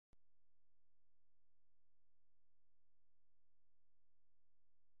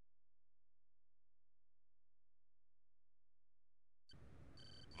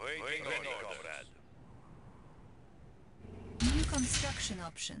construction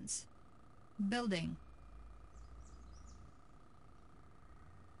options. Building.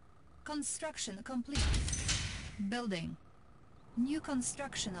 Construction complete. Building. New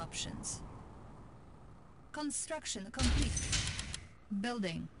construction options. Construction complete.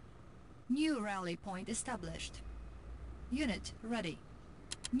 Building. New rally point established. Unit ready.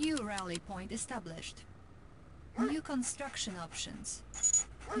 New rally point established. New construction options.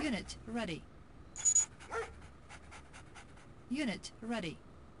 Unit ready. Unit ready.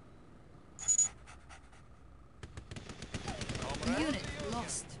 Unit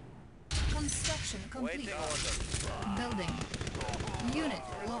lost. Construction complete. Building. Unit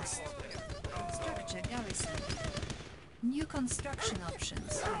lost. Structure garrison. New construction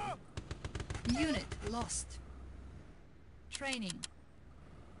options. Unit lost. Training.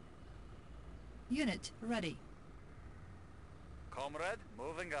 Unit ready. Comrade,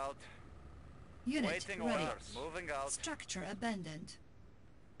 moving out. Unit Waiting ready. orders. Moving out. Structure abandoned.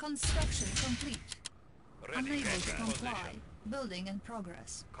 Construction complete. Ready. Unable to Changing comply. position. Building in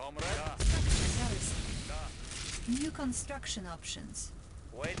progress. Comrade. Structure garrison. New construction options.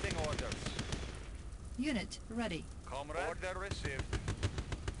 Waiting orders. Unit ready. Comrade. Order received.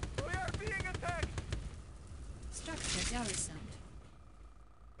 We are being attacked. Structure garrisoned.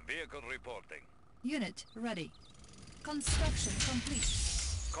 Vehicle reporting. Unit ready. Construction complete.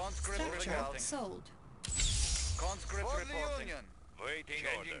 Conscript Structure reporting. sold. Conscript For the reporting. Union. Waiting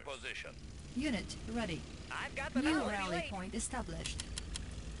Changing orders. position. Unit ready. I've got the New knowledge. rally point established.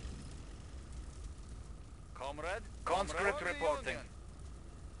 Comrade. For Conscript the reporting.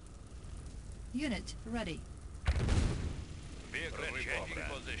 Union. Unit ready. Vehicle Ready, changing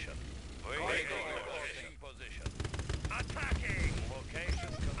comrade. position. Vehicle Waiting reporting. position. Attacking! Location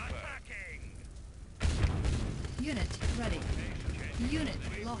confirmed. Attacking! Unit ready. Location Unit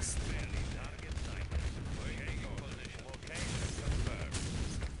lost. target sighted. Waiting position. Location confirmed.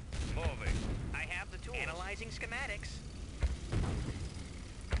 Moving. I have the tools. Analyzing schematics.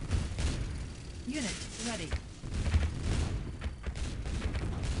 Unit ready.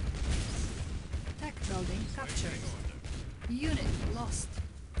 Tech building captured. Unit lost.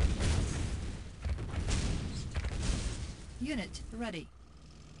 Unit ready.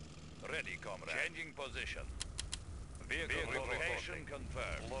 Ready, comrade. Changing position. Vehicle location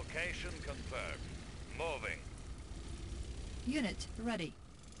confirmed. Location confirmed. Moving. Unit ready.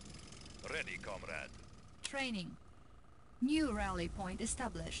 Ready, comrade. Training. New rally point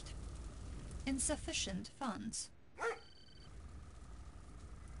established. Insufficient funds.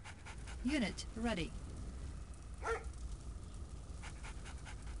 Unit ready.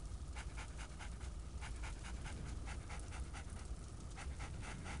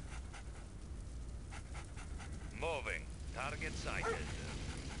 Moving. Target sighted.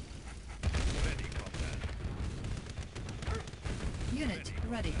 Ready, comrade. Unit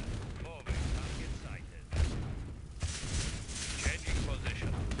ready. Moving. Target sighted. Changing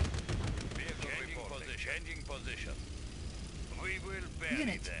position. Vehicle changing position. Changing position. We will bury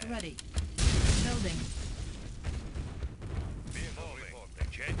Unit them. ready. Building. Vehicle reporting.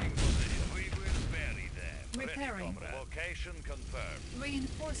 Changing position. We will bury them. Repairing. Ready, comrade. Location confirmed.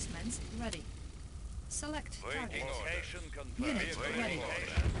 Reinforcements ready. Select Waiting. target. Location confirmed. Unit Vehicle ready.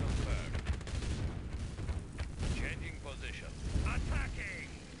 location confirmed. Changing position. Attacking.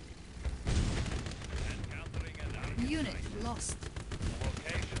 Encountering an enemy. Unit lost.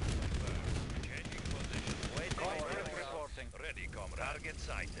 Location confirmed. Changing position. Waiting. Comrade reporting. Ready, comrade. Target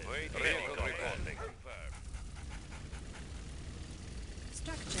sighted. Waiting. Vehicle reporting. Confirmed.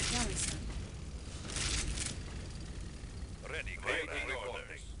 Structure garrison. Ready. Waiting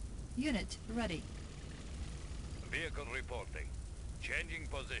orders. Unit ready. Vehicle reporting. Changing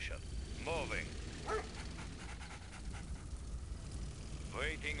position. Moving.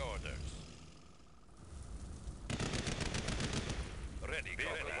 Waiting orders. Ready.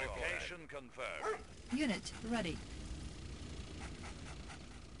 Vehicle location confirmed. Unit ready.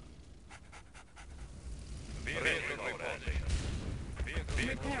 Vehicle reporting. Vehicle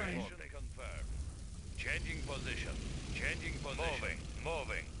Repairing. location confirmed. Changing position. Changing position.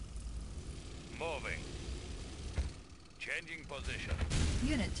 Moving. Moving. Changing position.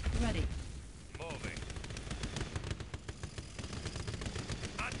 Unit ready. Moving.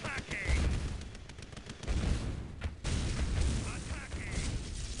 Attacking! Attacking!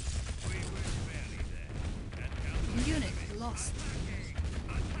 We will bury them. Encountering Unit enemy. lost.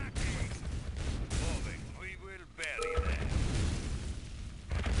 Attacking! Moving. We will bury them.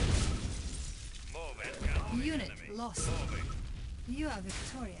 Moving. Encountering Unit enemy. lost. Moving. You are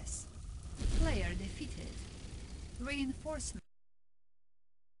victorious. Player defeated. Reinforcements